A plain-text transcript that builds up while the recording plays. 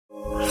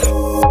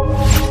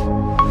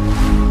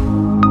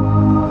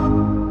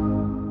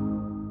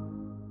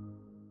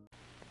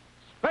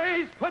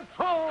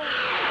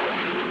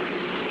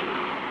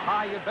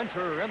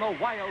the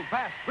wild,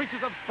 vast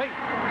reaches of space.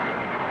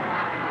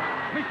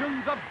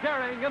 Missions of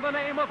daring in the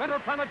name of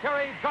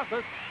interplanetary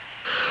justice.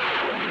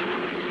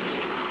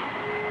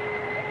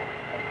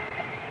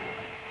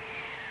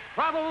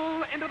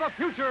 Travel into the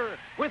future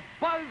with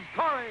Buzz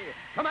Corry,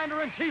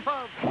 Commander-in-Chief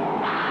of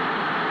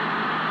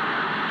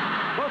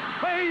the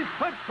Space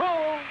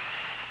Patrol.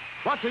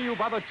 Brought to you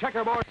by the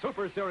Checkerboard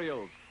Super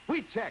Cereals,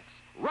 Wheat Chex,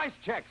 Rice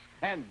Chex,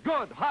 and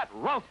Good Hot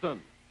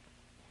Ralston.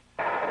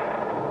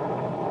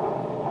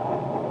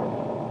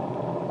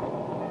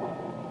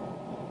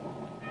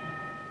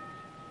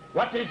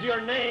 What is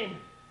your name?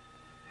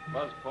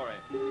 Buzz Corry.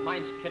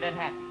 Mine's Cadet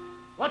Happy.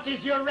 What is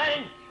your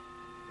rank?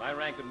 My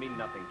rank would mean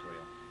nothing to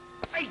you.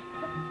 Hey,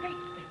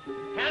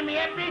 tell me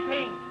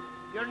everything.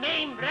 Your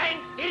name,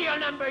 rank, serial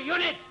number,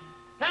 unit.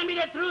 Tell me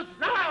the truth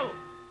now.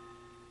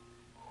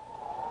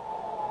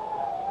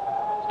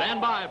 Stand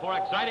by for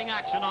exciting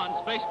action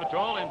on Space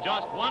Patrol in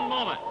just 1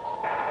 moment.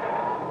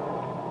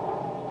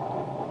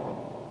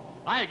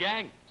 Hi,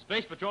 gang.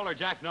 Space Patroller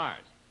Jack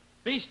Nars.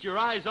 Feast your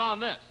eyes on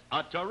this.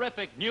 A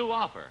terrific new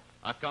offer.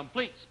 A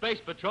complete Space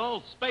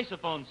Patrol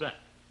spaceophone set.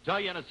 Tell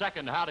you in a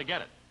second how to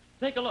get it.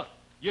 Take a look.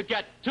 You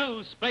get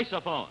 2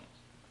 spaceophones.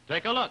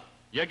 Take a look.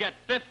 You get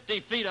 50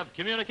 feet of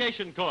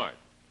communication cord.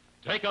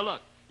 Take a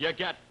look. You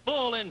get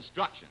full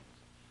instructions.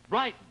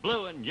 Bright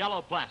blue and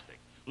yellow plastic.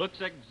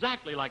 Looks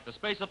exactly like the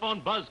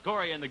spaceophone Buzz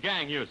Corry and the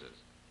gang uses.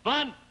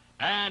 Fun?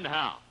 And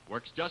how?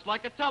 Works just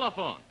like a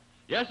telephone.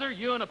 Yes, sir,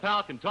 you and a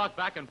pal can talk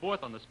back and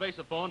forth on the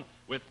spaceophone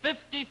with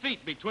 50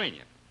 feet between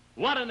you.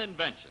 What an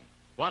invention.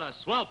 What a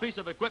swell piece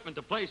of equipment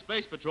to play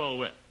Space Patrol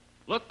with.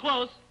 Look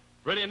close.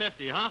 Pretty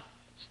nifty, huh?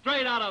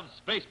 Straight out of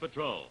Space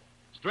Patrol.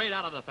 Straight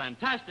out of the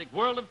fantastic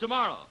world of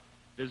tomorrow.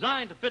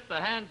 Designed to fit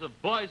the hands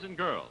of boys and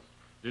girls.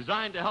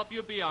 Designed to help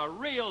you be a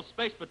real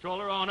Space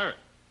Patroller on Earth.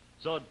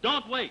 So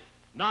don't wait.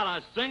 Not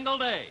a single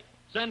day.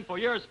 Send for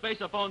your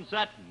spaceophone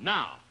set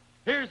now.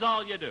 Here's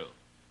all you do.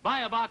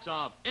 Buy a box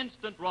of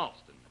Instant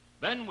Ralston.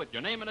 Then, with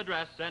your name and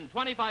address, send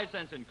 25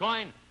 cents in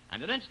coin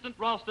and an Instant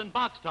Ralston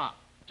box top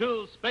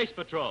to Space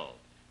Patrol.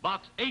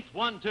 Box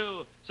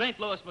 812, St.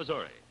 Louis,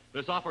 Missouri.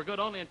 This offer good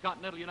only in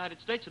continental United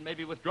States and may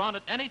be withdrawn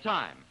at any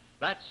time.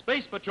 That's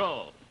Space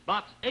Patrol,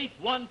 Box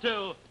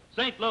 812,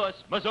 St. Louis,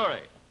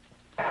 Missouri.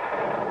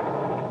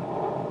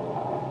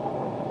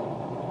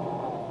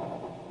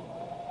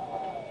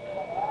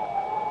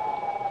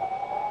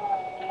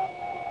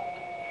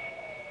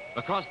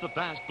 Across the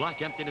vast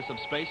black emptiness of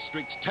space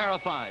streaks Terra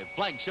 5,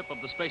 flagship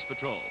of the Space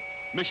Patrol.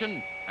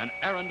 Mission, an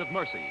errand of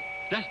mercy.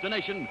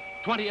 Destination,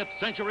 20th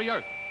century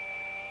Earth.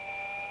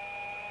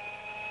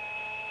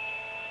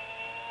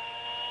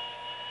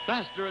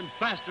 Faster and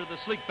faster the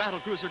sleek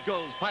battlecruiser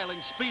goes,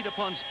 piling speed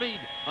upon speed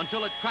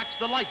until it cracks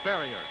the light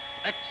barrier,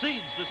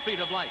 exceeds the speed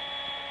of light,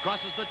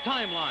 crosses the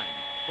timeline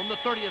from the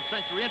 30th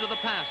century into the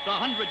past,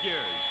 100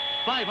 years,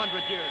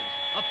 500 years,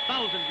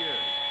 1,000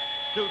 years,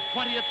 to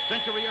 20th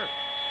century Earth.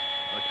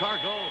 The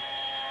cargo,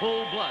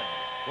 full blood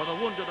for the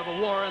wounded of a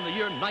war in the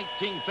year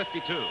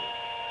 1952.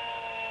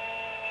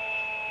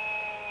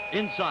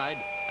 Inside,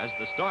 as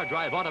the star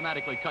drive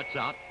automatically cuts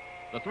out,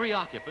 the 3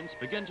 occupants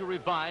begin to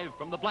revive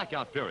from the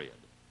blackout period.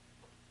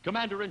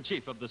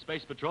 Commander-in-Chief of the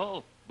Space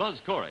Patrol, Buzz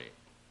Corry,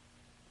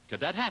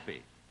 Cadet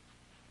Happy,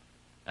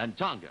 and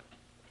Tonga.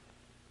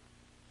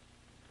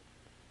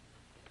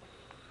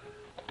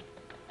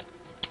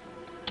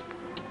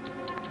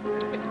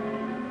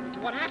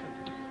 What happened?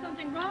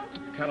 Something wrong?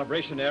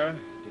 Calibration error,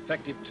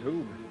 defective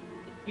tube.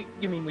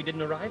 You mean we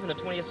didn't arrive in the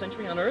 20th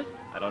century on Earth?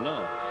 I don't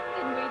know.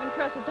 Didn't we even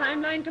cross the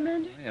timeline,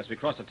 Commander? Yes, we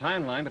crossed the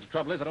timeline, but the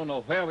trouble is I don't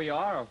know where we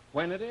are or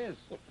when it is.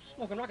 Well,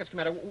 smoking rockets,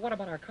 Commander. What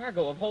about our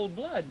cargo of whole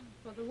blood?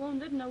 Well, the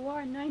wounded in the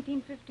war in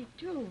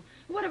 1952.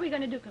 What are we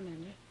going to do,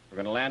 Commander? We're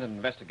going to land and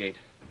investigate.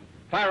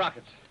 Fire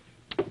rockets.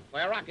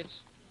 Fire rockets.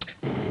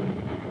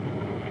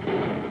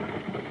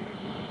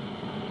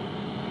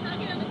 I'll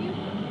get on the view.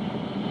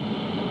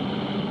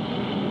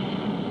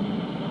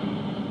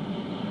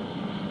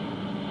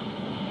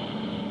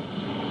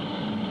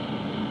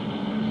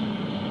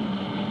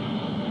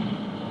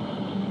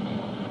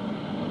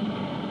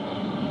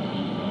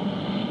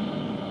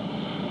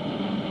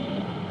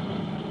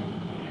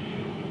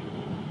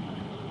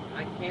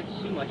 I can't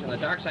see much on the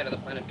dark side of the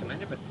planet,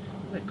 Commander, but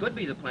it could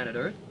be the planet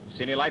Earth.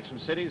 See any lights from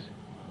cities?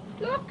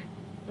 Look,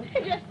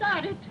 it just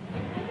started.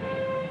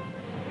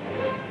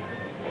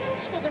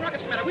 Smoking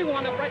rockets, Commander. We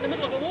wound up right in the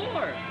middle of a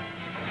war.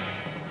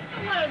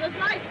 What are those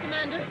lights,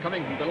 Commander? They're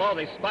coming from below.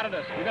 They spotted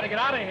us. We got to get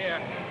out of here.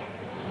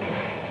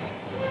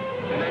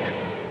 Commander,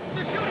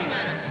 they're shooting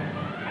at us.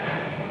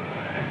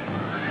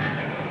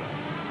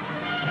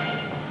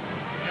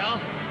 Well,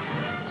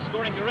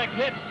 scoring direct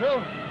hits,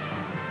 too.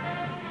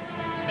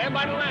 Stand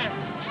by to land.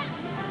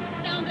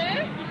 Down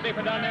there? It's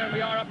safer down there than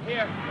we are up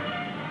here.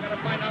 We got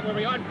to find out where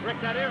we are and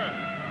correct that error.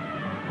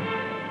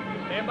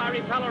 Stand by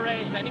repeller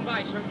rays. Standing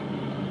by, sir.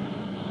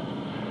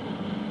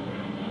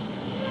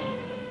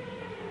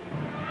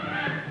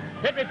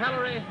 Hit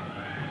repeller ray.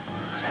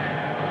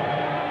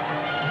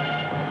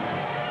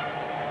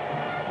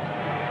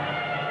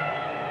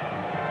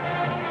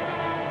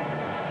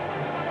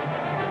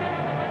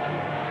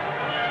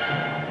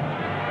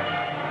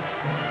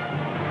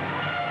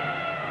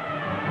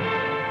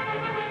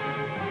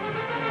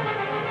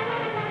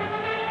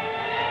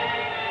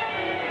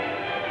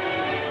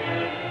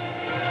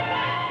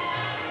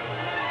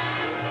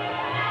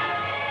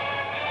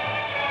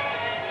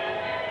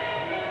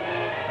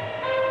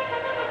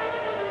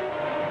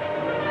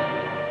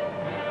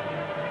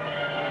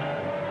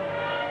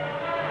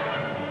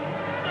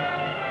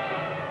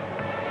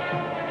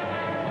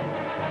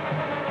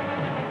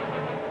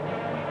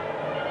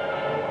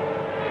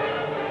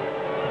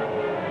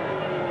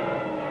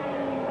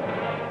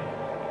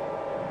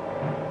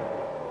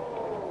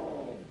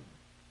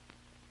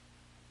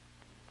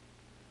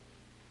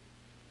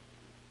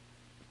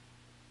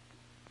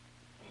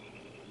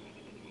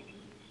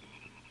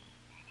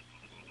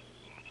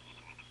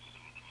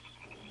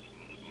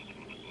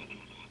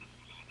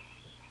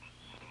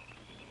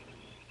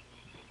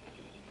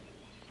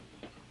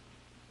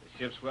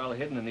 ship's well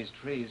hidden in these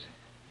trees.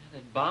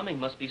 That bombing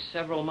must be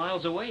several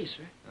miles away,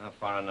 sir. Not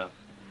far enough.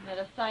 Not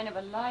a sign of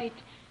a light.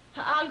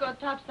 I'll go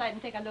topside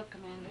and take a look,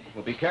 Commander.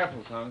 Well, be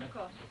careful, Tonga. Of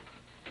course.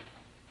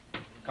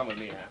 Come with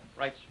me, Hap.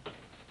 Right, sir.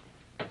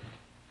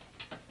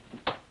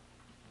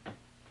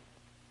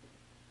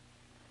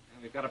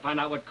 We've got to find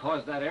out what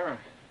caused that error.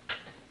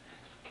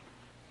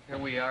 Here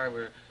we are.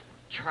 We're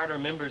charter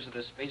members of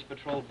the Space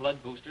Patrol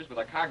blood boosters with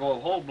a cargo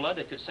of whole blood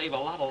that could save a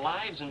lot of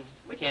lives, and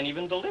we can't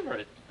even deliver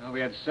it. Well, we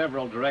had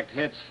several direct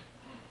hits.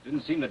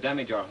 Didn't seem to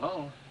damage our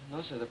hull.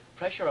 No, sir. The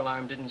pressure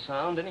alarm didn't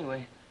sound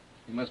anyway.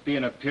 We must be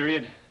in a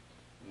period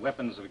when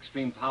weapons of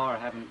extreme power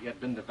haven't yet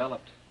been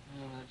developed.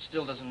 Well, that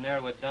still doesn't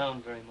narrow it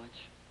down very much.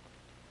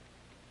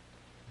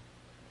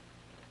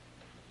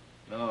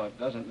 No, it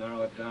doesn't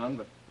narrow it down,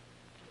 but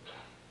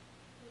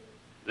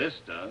this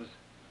does.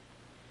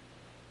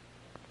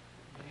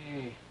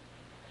 Hey,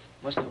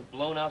 must have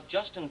blown out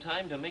just in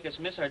time to make us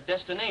miss our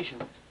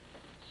destination.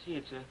 See,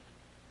 it's a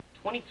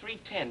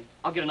 2310.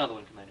 I'll get another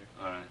one, Commander.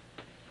 All right.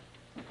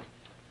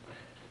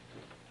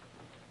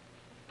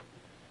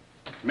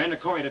 Commander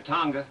Corry to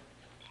Tonga.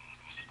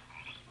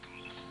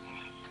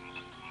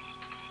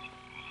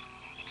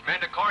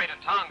 Commander Corry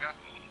to Tonga.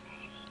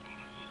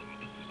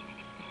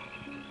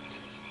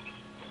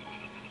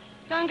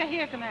 Tonga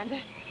here,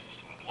 Commander.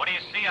 What do you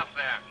see up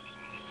there?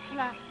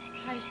 Well,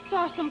 I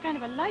saw some kind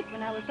of a light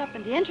when I was up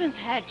in the entrance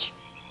hatch.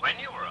 When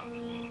you were up?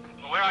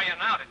 Well, where are you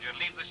now? Did you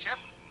leave the ship?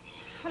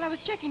 Well, I was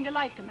checking the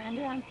light,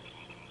 Commander.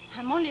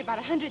 I'm only about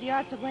 100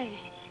 yards away.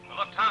 Well,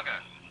 look,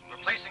 Tonga.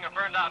 We're placing a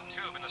burned-out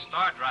tube in the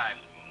star drive.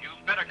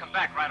 You'd better come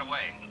back right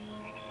away.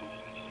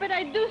 But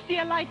I do see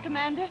a light,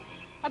 Commander.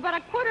 About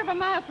a quarter of a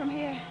mile from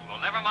here. Well,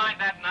 never mind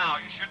that now.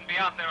 You shouldn't be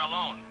out there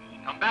alone.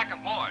 Come back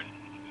aboard.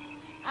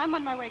 I'm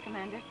on my way,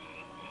 Commander.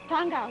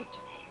 Tongue out.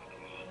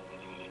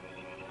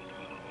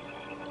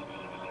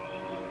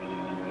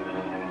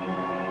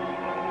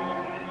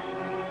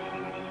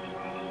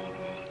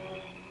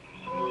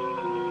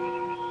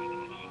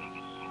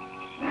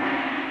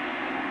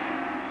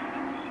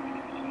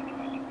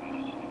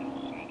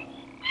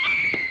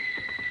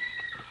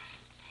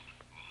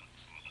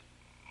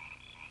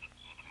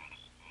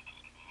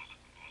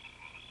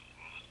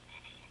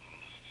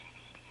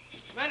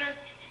 Commander!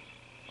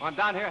 On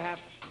down here, Hap.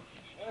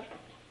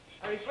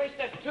 I replaced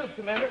that tube,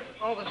 Commander.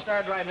 All the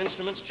star drive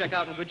instruments check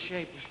out in good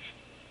shape.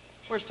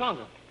 Where's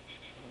Tonga?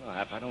 Well,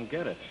 Hap, I don't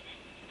get it.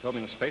 She told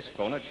me in the space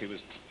phone that she was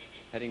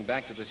heading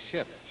back to the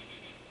ship.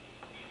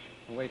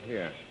 Well, wait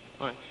here.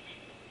 All right.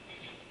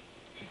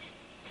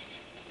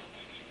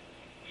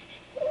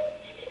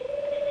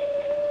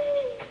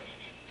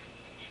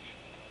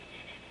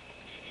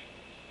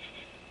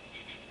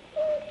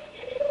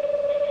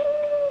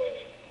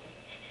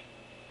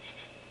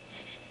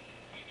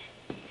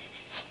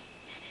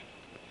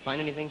 Find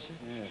anything, sir?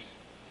 Yes.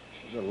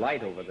 There's a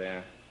light over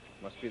there.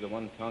 Must be the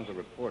one Tonga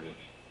reported.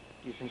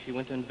 Do you think she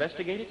went to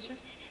investigate it, sir?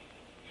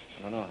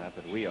 I don't know, Hap,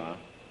 but we are.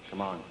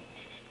 Come on.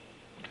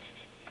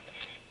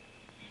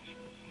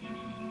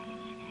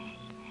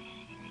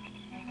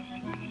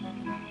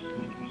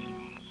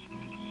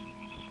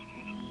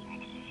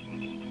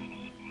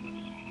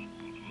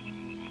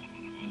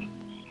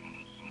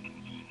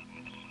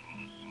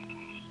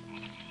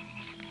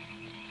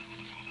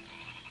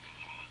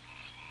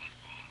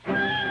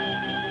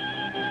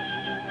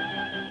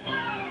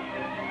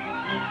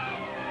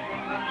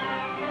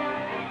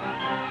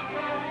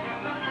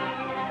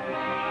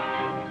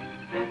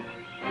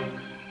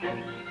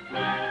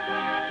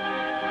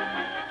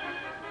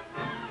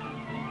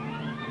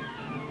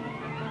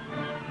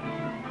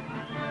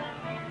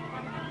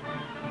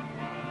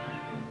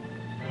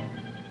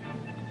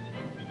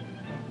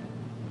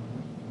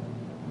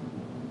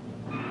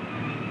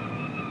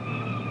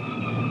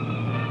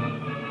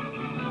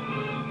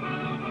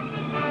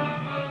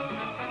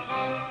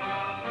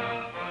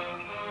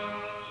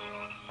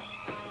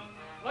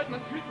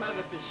 Leutnant Hüttmann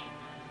wird dich.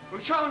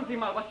 Und schauen Sie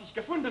mal, was ich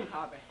gefunden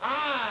habe.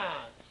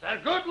 Ah, sehr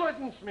gut,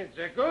 Leutnant Smith,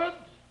 sehr gut.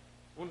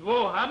 Und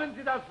wo haben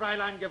Sie das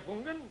Fräulein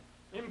gefunden?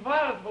 Im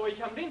Wald, wo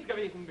ich am Dienst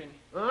gewesen bin.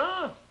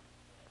 Ah?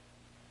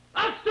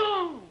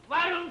 Achtung!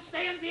 Warum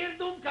stehen Sie hier,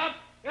 Dummkopf?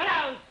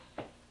 Heraus!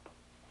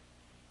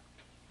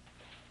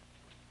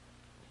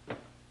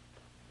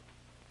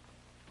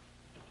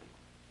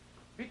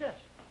 Bitte,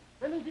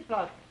 nehmen Sie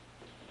Platz.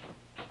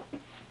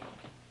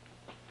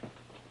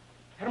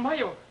 Herr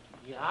Major,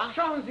 Ja?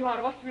 schauen Sie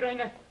mal, was für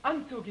ein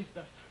Anzug ist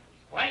das.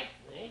 Ich weiß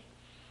nicht.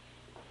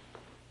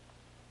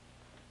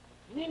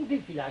 Nehmen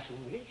Sie vielleicht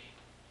Englisch?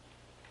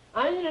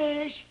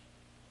 Heinrich!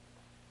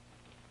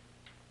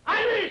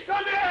 Heinrich,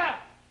 komm her!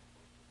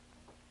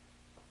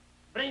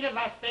 Bringe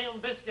was Tee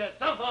und Biscuit,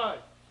 sofort!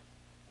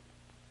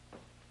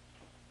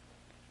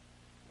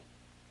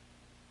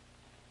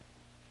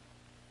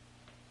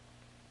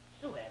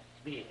 Zuerst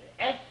wir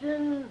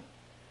essen,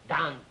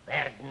 dann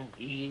werden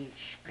wir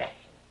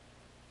sprechen.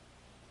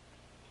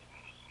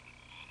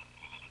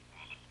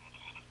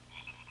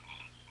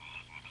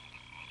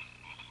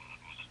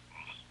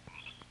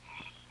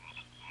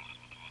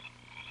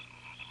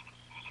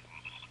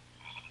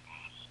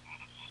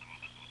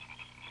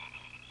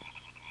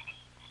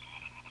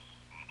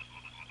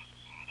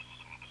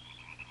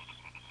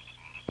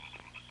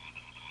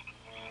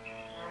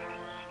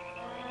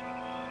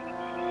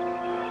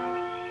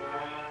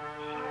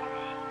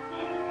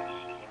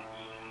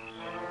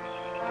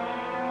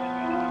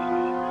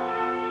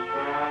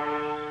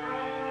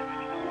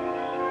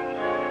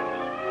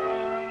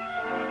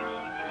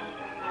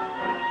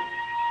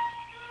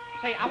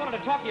 Say, I wanted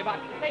to talk to you about,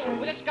 say,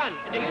 with this gun.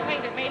 Do you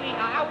think that maybe,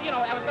 I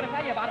was going to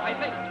tell you about it, I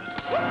think.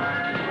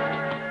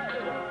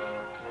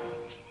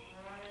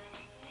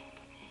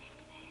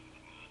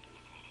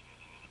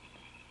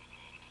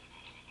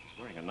 He's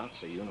wearing a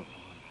Nazi uniform.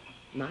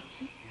 Nazi?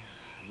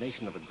 Yeah, a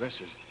nation of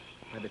aggressors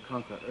tried to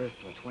conquer Earth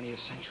in the 20th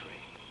century.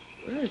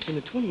 Earth in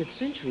the 20th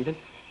century?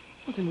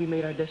 Then we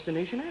made our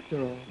destination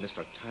after all. Missed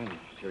our time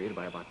period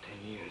by about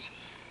 10 years.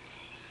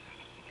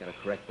 Gotta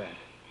correct that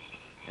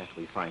after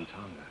we find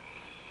Tonga.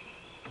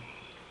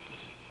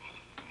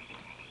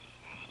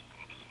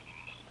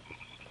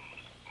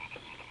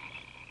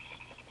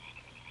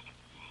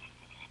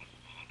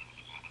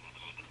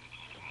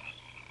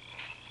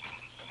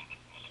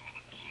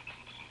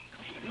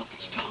 Look,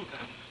 it's Tonga.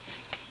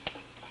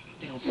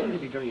 They don't seem to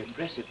be very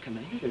aggressive,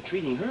 Commander. They're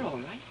treating her all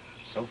right.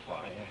 So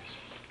far, yes.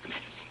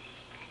 Commander,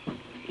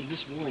 in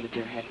this war that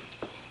they're having,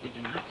 did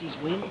the Nazis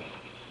win?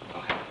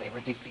 Oh, they were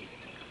defeated.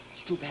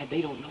 It's too bad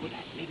they don't know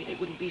that. Maybe they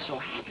wouldn't be so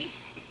happy.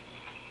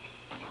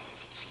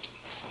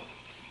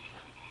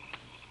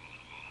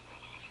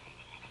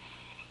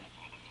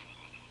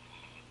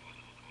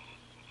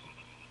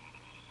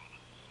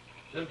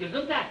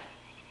 Gesundheit.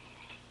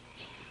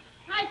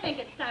 I think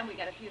it's time we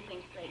got a few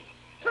things straight.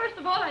 First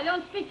of all, I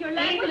don't speak your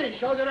language.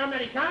 English oder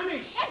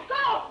Amerikanisch? Let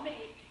go of me!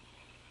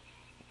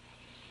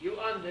 You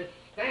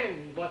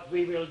understand what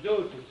we will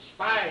do to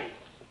spies.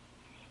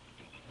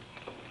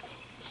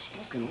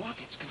 Smoking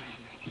rockets, Commander.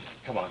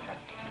 Come on,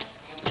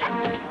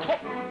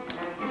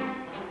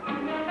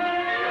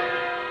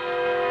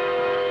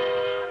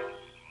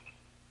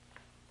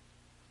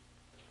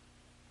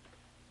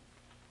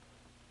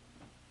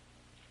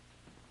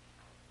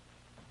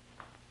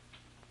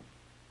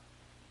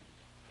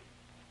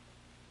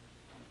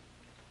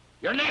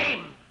 Your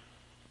name?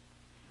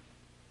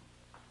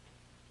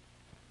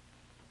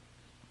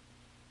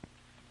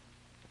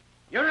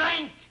 Your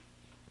rank?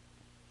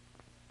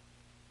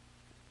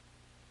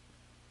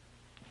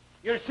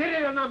 Your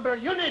serial number,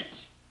 unit.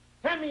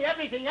 Tell me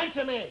everything.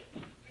 Answer me.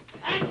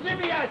 Answer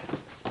me.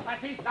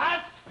 What is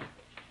that?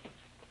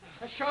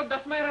 Es schaut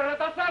das mehrere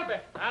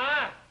dasselbe.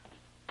 Ah.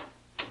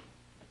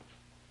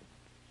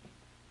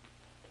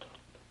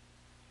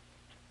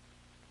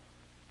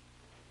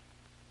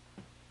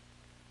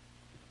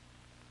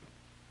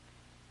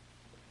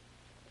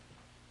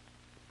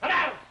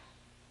 Heraus!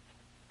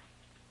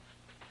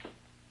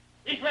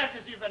 Ich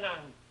werde Sie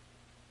verlangen.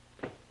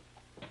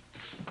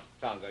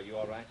 Tonga, you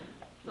all right?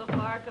 So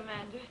far,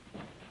 Commander.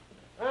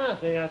 Ah,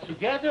 they are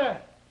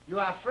together. You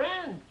are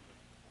friends.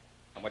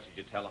 How much did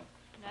you tell them?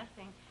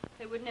 Nothing.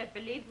 They wouldn't have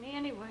believed me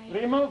anyway.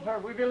 Remove her.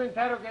 We will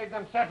interrogate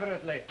them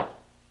separately.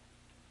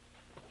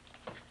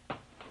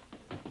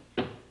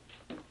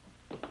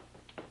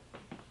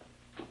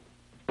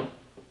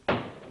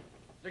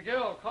 The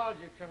girl called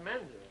you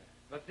commander,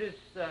 but this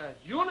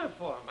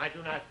uniform, I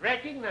do not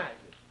recognize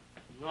it.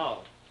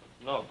 No,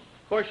 of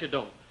course you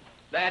don't.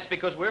 That's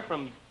because we're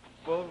from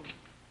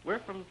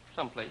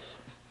someplace.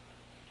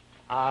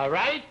 All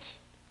right.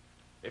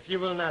 If you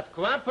will not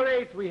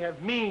cooperate, we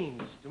have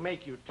means to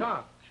make you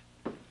talk.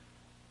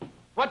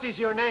 What is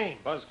your name?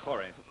 Buzz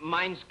Corry.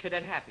 Mine's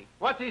Cadet Happy.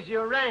 What is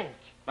your rank?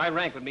 My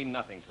rank would mean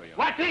nothing to you.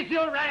 What is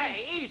your rank?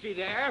 Hey, easy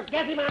there.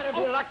 Get him out of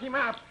here, lock him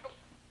up.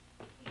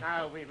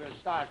 Now we will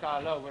start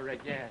all over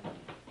again.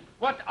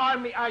 What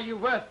army are you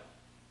with?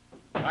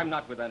 I'm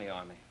not with any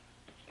army.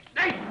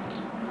 Hey!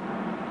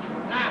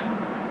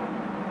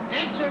 Now,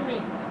 answer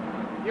me.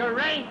 Your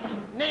rank,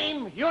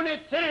 name,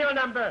 unit, serial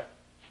number.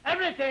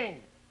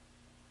 Everything.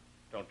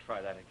 Don't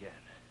try that again.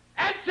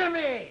 Answer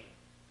me!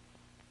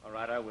 All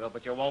right, I will,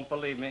 but you won't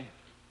believe me.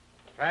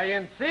 Try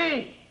and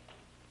see.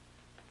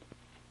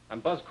 I'm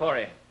Buzz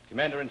Corry,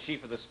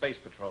 Commander-in-Chief of the Space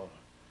Patrol.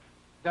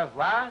 The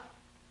what?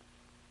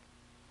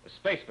 The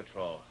Space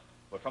Patrol.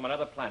 We're from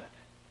another planet,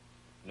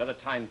 another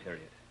time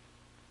period.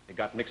 You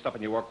got mixed up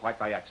in your work quite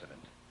by accident.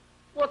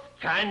 What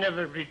kind of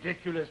a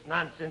ridiculous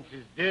nonsense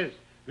is this?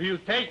 Will you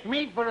take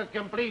me for a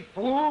complete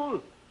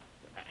fool?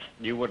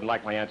 You wouldn't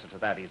like my answer to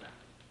that either.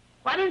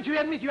 Why don't you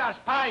admit you are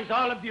spies,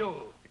 all of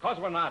you? Because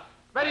we're not.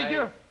 Where is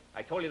your...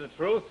 I told you the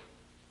truth.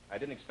 I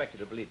didn't expect you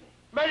to believe me.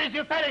 Where is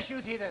your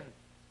parachute hidden?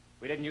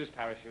 We didn't use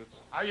parachutes.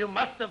 Oh, you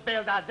must have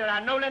bailed out. There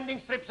are no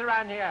landing strips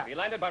around here. We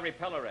landed by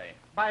repeller ray.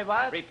 By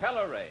what?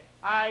 Repeller ray.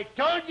 I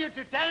told you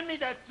to tell me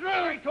the truth.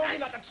 I told you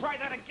not to try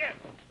that again.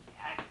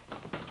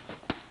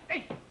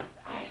 Hey,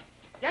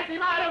 get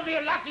him out of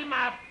here, lock him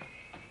up.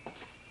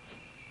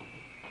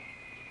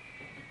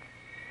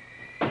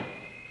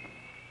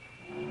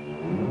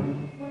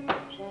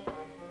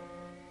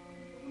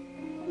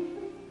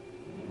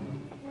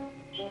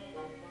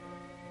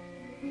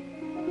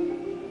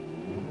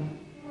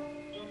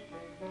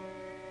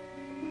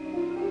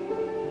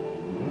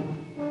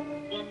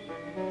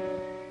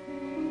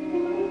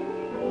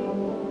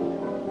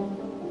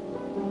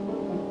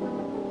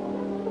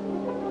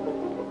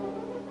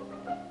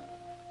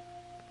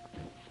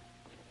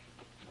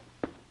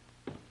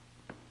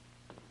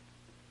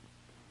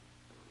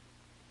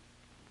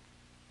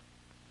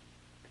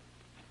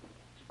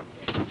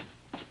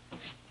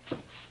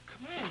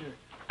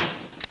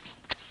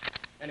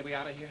 Any way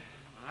out of here?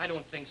 I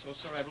don't think so,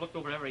 sir. I've looked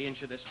over every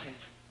inch of this thing.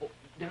 Oh,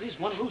 there is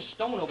one loose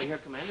stone over here,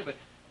 Commander, but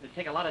it'll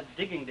take a lot of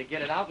digging to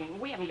get it out, and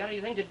we haven't got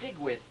anything to dig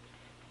with.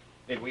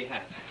 Maybe we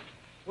have.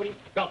 What do you...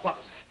 Belt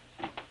buckles.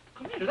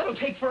 Commander, that'll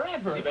take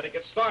forever. You better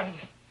get started.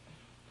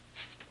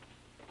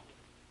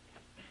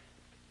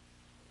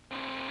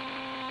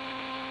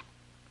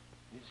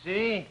 You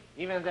see?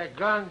 Even the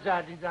guns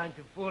are designed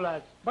to fool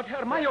us. But,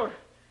 Herr Major,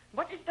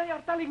 what if they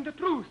are telling the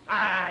truth?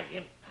 Ah,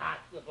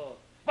 impossible.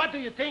 What do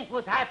you think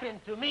would happen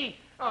to me,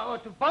 or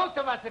to both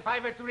of us, if I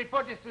were to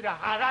report this to the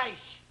Reich?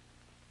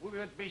 We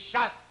would be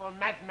shot for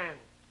madmen.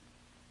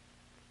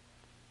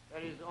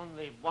 There is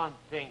only one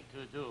thing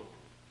to do.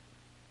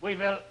 We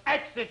will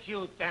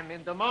execute them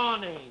in the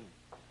morning.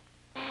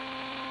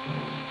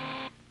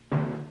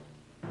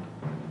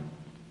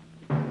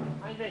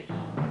 Heinrich,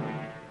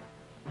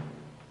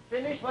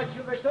 finish what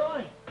you were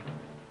doing.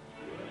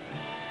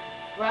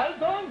 Well,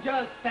 don't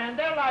just stand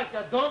there like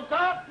a don't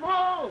talk.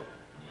 Move!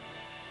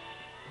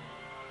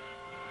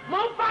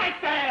 Move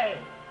back there!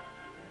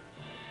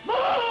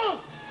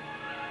 Move!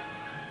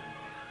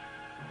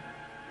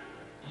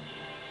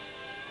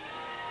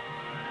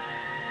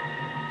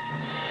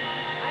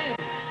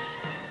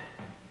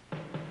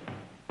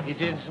 He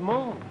didn't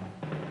move.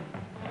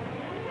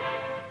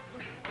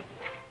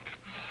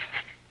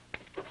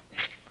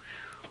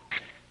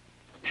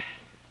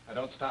 Now,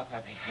 don't stop,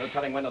 Happy. No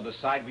telling when they'll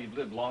decide we've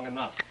lived long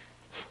enough.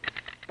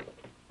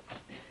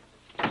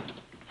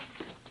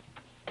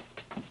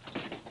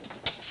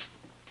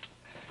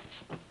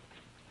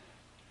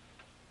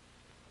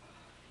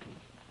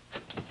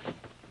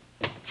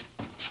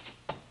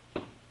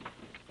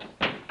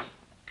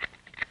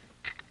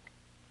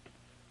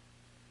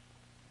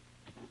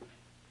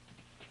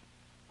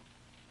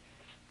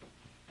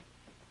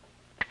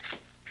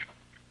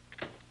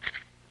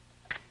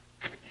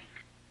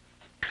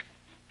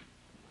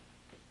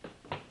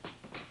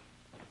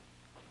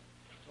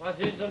 What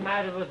is the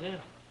matter with him?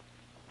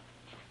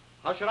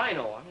 How should I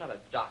know? I'm not a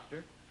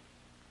doctor.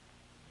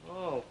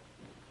 Oh,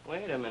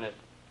 wait a minute.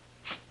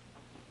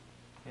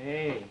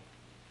 Hey,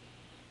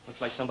 looks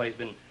like somebody's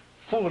been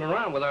fooling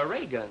around with our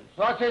ray guns.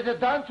 What has it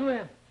done to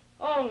him?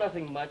 Oh,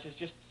 nothing much. It's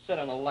just set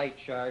on a light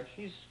charge.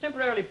 He's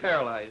temporarily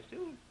paralyzed.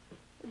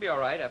 He'll be all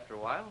right after a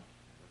while.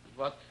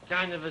 What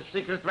kind of a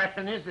secret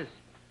weapon is this?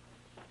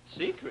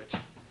 Secret?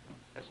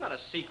 That's not a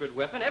secret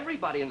weapon.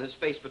 Everybody in the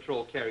Space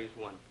Patrol carries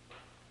one.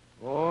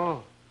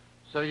 Oh,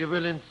 so you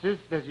will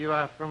insist that you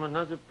are from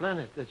another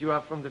planet, that you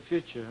are from the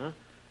future, huh?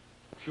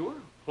 Sure.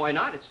 Why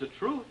not? It's the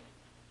truth.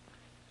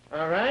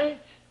 All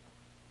right.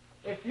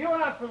 If you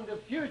are from the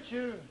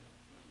future,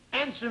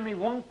 answer me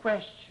one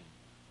question.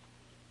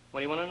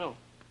 What do you want to know?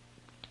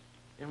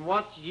 In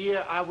what year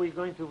are we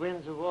going to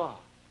win the war?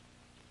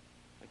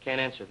 I can't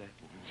answer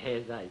that.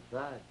 As I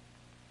thought.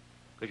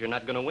 Because you're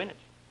not going to win it.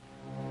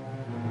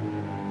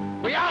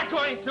 We are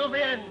going to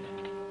win,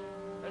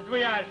 as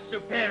we are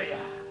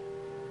superior.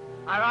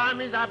 Our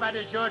armies are but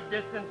a short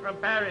distance from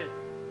Paris.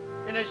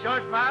 In a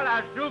short while,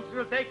 our troops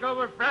will take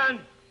over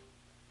France.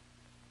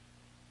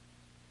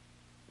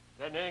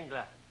 Then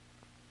England.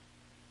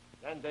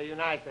 Then the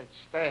United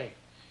States.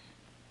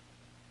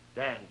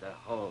 Then the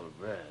whole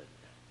world.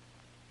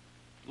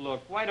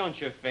 Look, why don't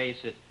you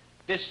face it?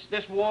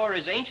 This war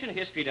is ancient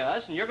history to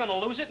us, and you're going to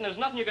lose it, and there's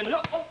nothing you can do.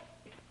 Oh!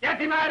 Get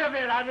him out of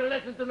here. I will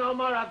listen to no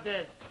more of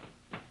this.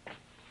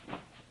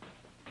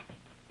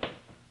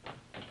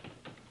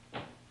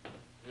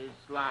 He's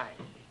lying.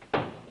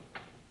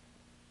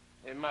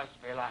 He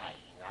must be lying.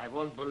 I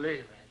won't believe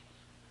it.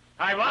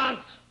 I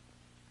won't!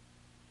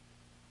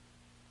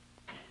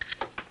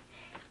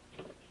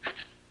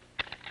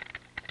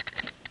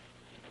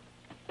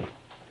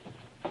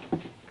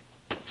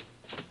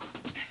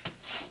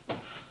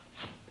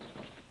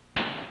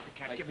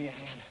 Cat, give me a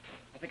hand.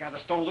 I think I have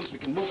the stone loose. We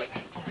can move it.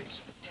 All right.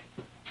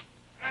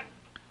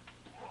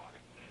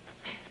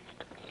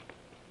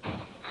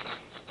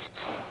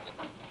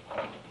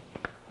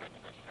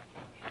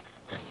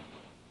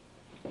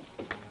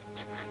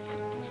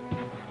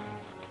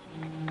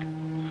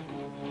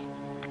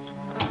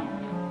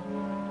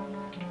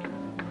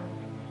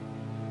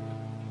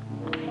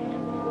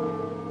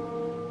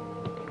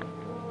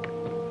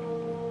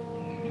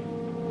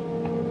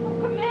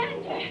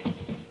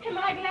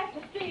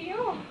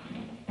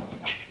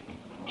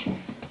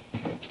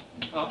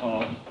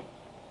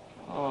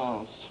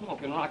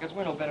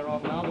 We're no better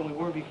off now than we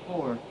were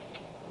before.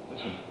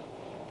 Listen.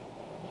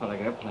 Not like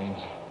airplanes.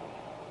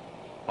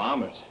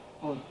 Bombers.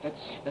 Oh,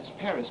 that's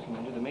Paris,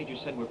 Commander. The Major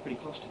said we're pretty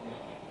close to there.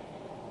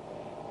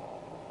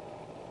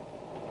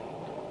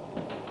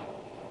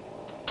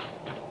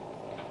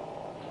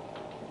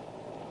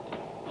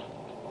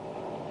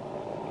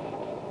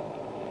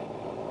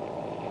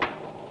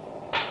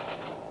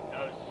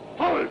 Those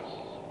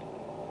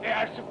fools! They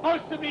are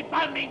supposed to be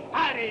bombing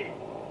Paris!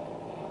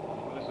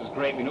 This is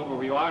great. We know where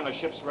we are, and our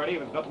ship's ready.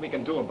 There's nothing we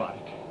can do about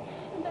it.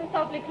 They're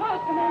awfully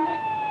close, Commander.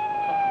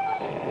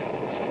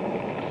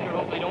 Sure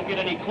hope they don't get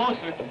any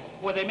closer.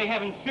 Boy, they may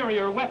have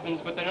inferior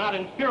weapons, but they're not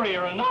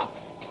inferior enough.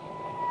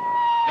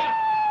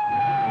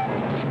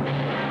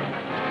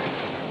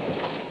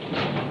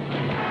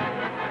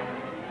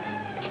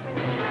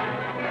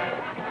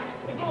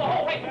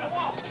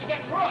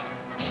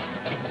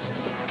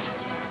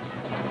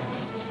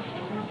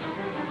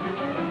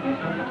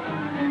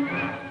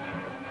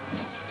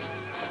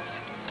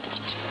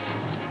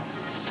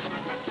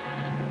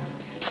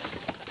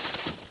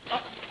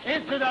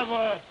 Into the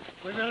woods.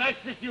 We will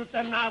execute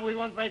them now. We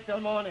won't wait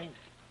till morning.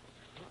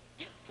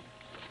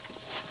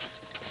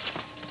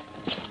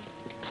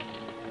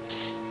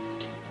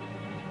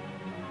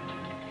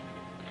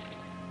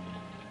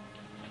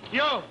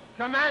 You,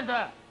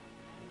 Commander,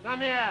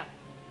 come here.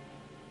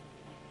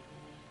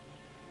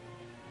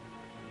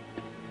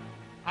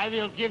 I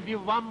will give you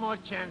one more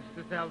chance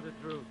to tell the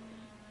truth.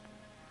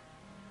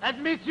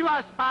 Admit you are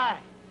a spy.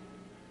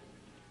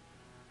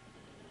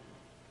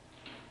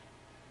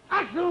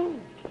 Action!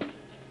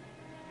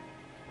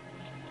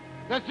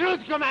 The truth,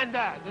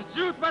 Commander. The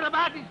truth. What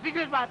about his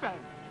secret weapon?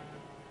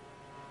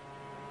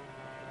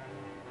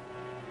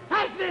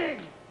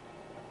 Passing!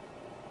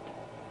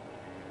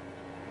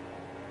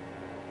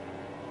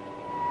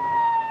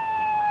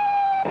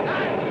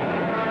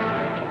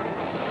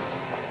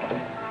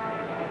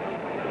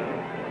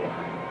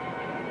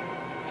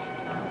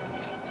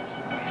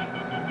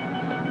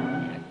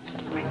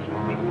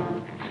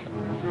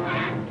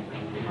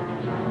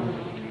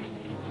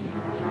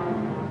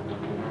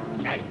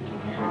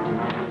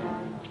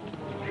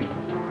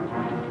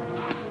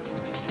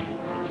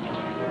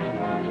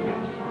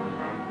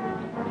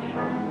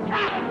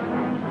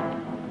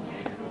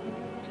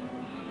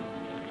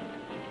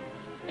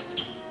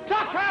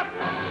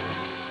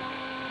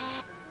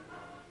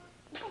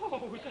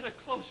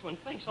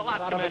 Thanks a lot,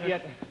 Not Commander.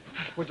 of it yet.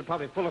 Woods are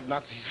probably full of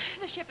Nazis.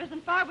 The ship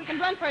isn't far. We can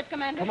run for it,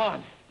 Commander. Come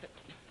on.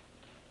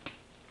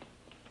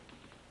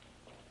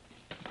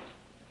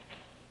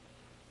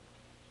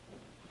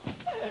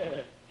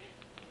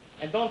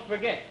 And don't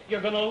forget,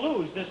 you're going to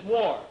lose this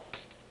war.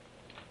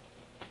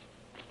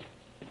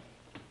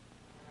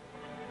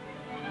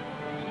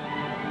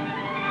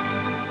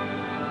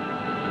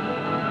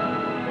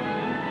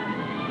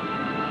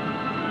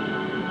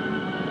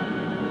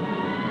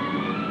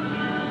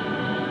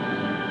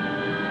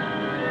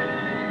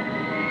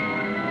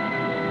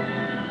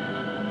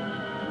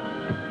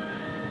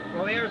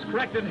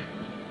 Corrected.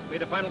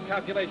 Made the final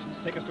calculations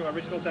to take us to our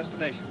original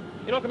destination.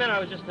 You know, Commander, I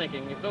was just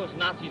thinking, if those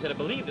Nazis had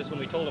believed us when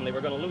we told them they were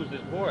going to lose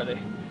this war, they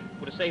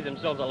would have saved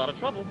themselves a lot of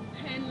trouble.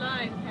 And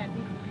lives, Happy.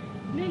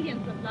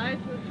 Millions of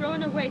lives were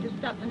thrown away to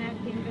stop the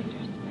nasty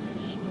invaders.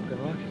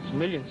 Smoking rockets,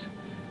 millions.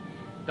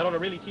 That ought to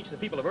really teach the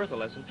people of Earth a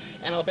lesson.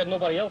 And I'll bet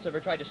nobody else ever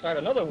tried to start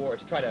another war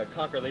to try to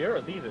conquer the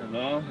Earth either.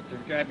 No,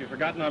 have you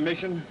forgotten our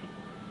mission?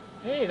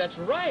 Hey, that's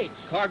right.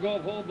 Cargo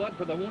of whole blood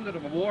for the wounded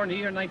of a war in the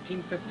year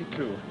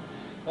 1952.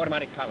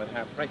 Automatic pilot,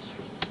 half right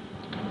street.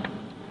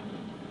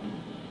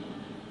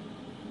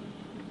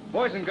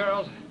 Boys and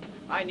girls,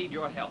 I need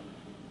your help.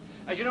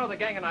 As you know, the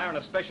gang and I are on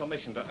a special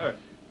mission to Earth.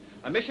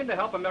 A mission to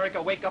help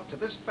America wake up to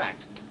this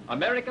fact.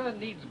 America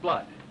needs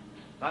blood.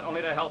 Not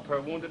only to help her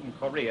wounded in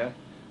Korea,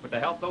 but to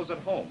help those at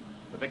home,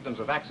 the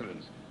victims of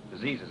accidents,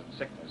 diseases, and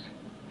sickness.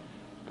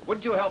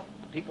 Wouldn't you help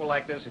people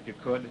like this if you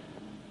could?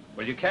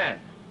 Well, you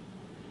can.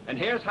 And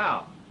here's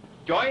how.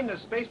 Join the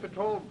Space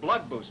Patrol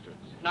Blood Boosters.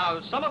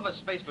 Now, some of us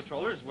space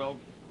patrollers, well,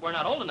 we're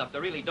not old enough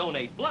to really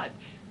donate blood.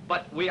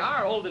 But we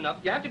are old enough.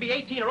 You have to be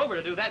 18 or over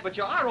to do that, but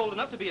you are old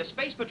enough to be a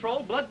Space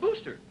Patrol Blood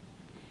Booster.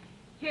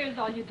 Here's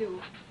all you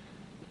do.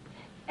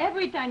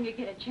 Every time you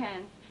get a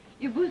chance,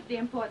 you boost the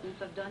importance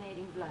of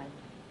donating blood.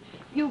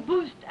 You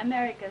boost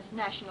America's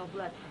national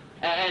blood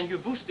fund. And you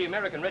boost the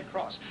American Red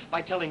Cross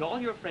by telling all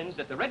your friends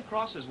that the Red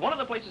Cross is one of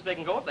the places they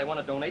can go if they want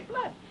to donate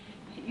blood.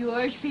 You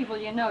urge people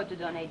you know to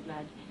donate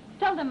blood.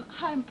 Tell them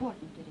how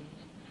important it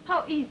is,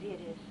 how easy it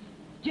is.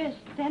 Just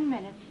 10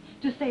 minutes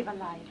to save a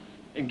life.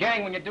 And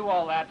gang, when you do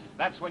all that,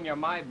 that's when you're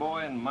my boy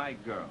and my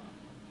girl.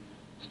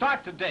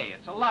 Start today.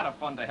 It's a lot of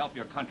fun to help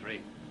your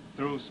country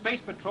through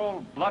Space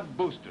Patrol Blood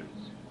Boosters.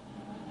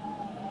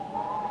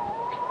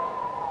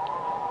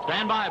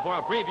 Stand by for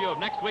a preview of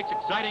next week's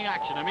exciting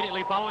action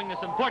immediately following this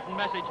important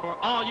message for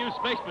all you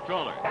space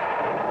patrollers.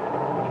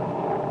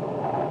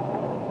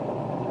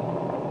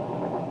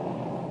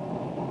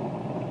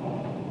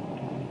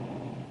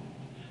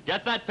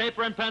 Get that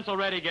paper and pencil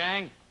ready,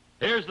 gang.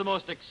 Here's the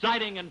most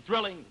exciting and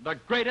thrilling, the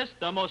greatest,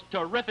 the most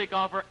terrific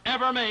offer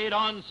ever made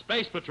on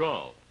Space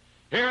Patrol.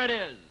 Here it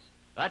is,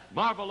 that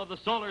marvel of the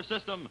solar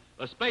system,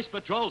 the Space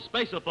Patrol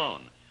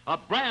Spaceophone, a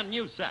brand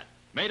new set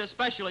made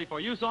especially for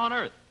use on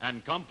Earth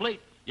and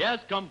complete, yes,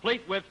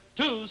 complete with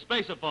 2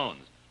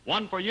 spaceophones.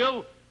 One for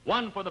you,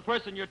 one for the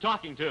person you're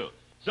talking to.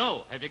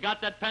 So, have you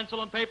got that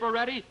pencil and paper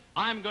ready?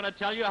 I'm going to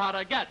tell you how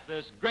to get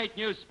this great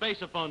new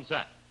spaceophone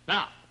set.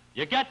 Now,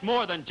 you get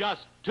more than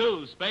just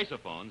 2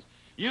 spaceophones.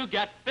 You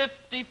get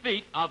 50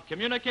 feet of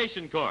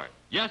communication cord.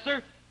 Yes,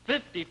 sir,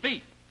 50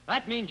 feet.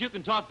 That means you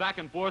can talk back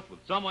and forth with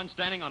someone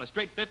standing on a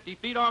straight 50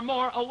 feet or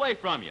more away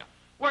from you.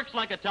 Works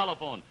like a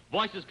telephone.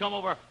 Voices come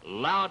over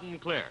loud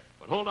and clear.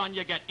 But hold on,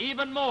 you get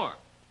even more.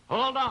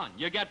 Hold on,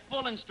 you get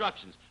full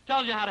instructions.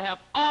 Tells you how to have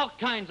all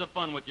kinds of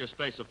fun with your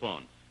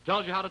spaceophone.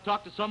 Tells you how to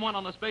talk to someone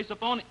on the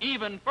spaceophone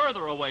even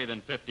further away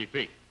than 50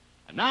 feet.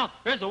 And now,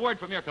 here's a word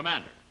from your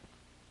commander.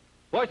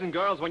 Boys and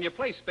girls, when you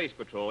play Space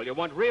Patrol, you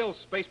want real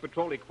Space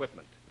Patrol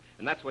equipment.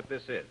 And that's what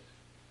this is.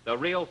 The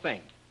real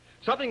thing.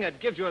 Something that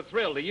gives you a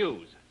thrill to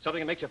use. Something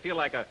that makes you feel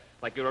like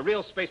you're a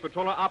real Space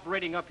Patroller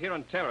operating up here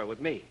on Terra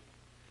with me.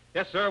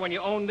 Yes, sir, when you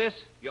own this,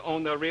 you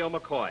own the real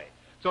McCoy.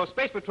 So,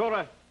 Space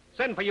Patroller,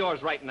 send for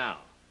yours right now.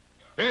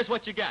 Here's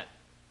what you get.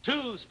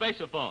 2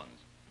 spacephones,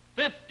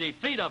 50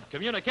 feet of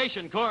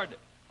communication cord,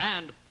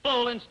 and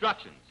full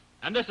instructions.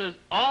 And this is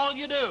all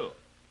you do.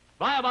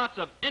 Buy a box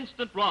of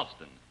instant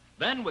Ralston.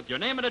 Then, with your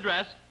name and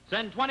address,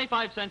 send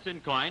 25 cents in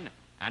coin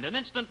and an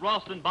instant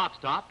Ralston box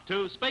top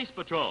to Space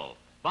Patrol,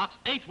 Box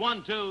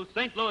 812,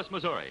 St. Louis,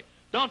 Missouri.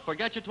 Don't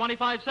forget your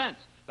 25 cents.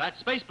 That's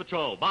Space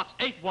Patrol, Box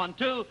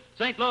 812,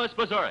 St. Louis,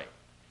 Missouri.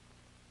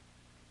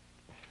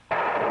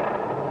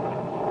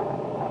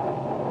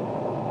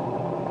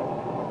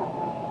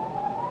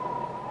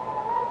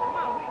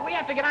 We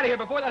have to get out of here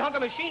before that hunk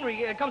of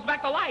machinery comes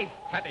back to life.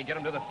 Happy, get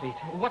him to the feet.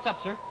 What's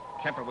up, sir?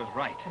 Kemper was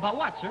right. About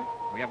what, sir?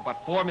 We have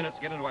about 4 minutes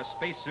to get into our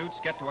spacesuits,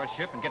 get to our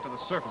ship, and get to the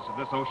surface of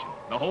this ocean.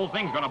 The whole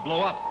thing's gonna blow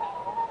up.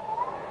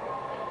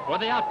 For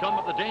the outcome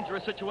of the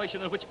dangerous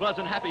situation in which Buzz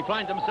and Happy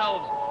find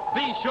themselves,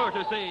 be sure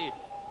to see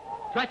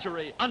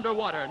Treachery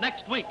Underwater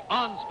next week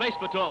on Space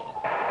Patrol.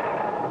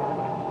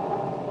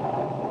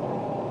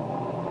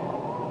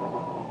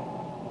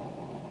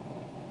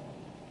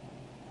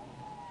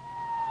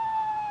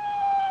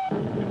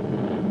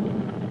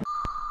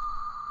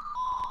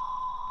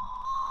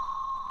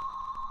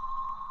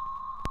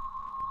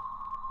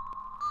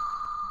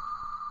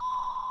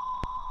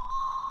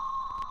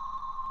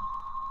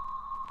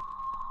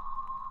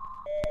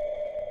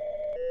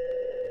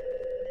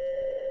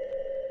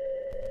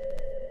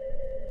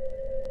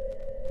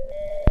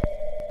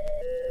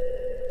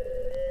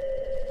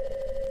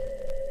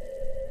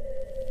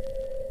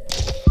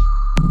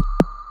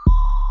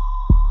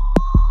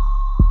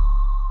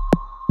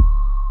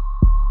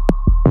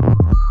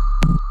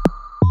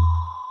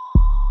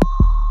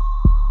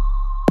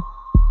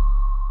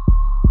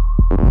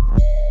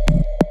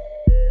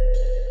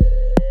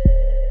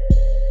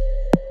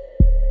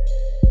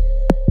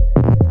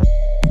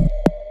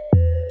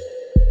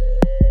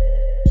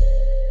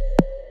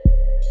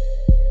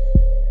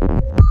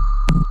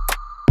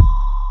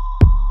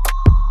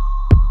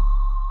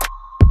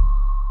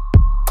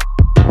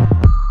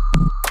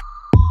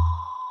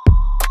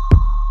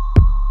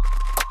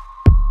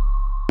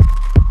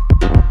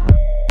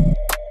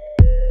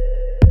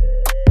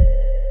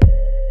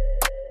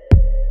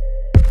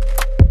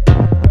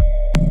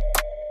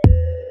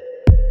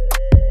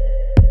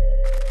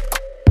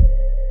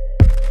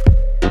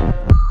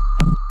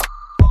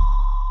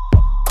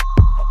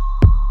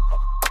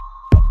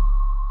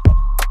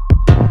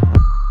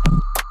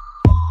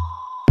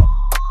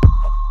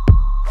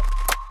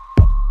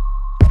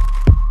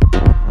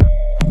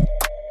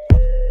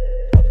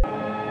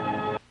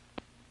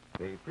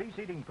 The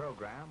preceding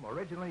program,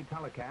 originally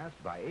telecast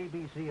by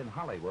ABC in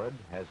Hollywood,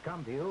 has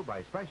come to you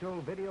by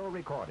special video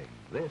recording.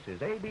 This is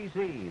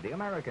ABC, the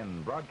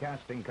American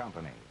Broadcasting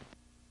Company.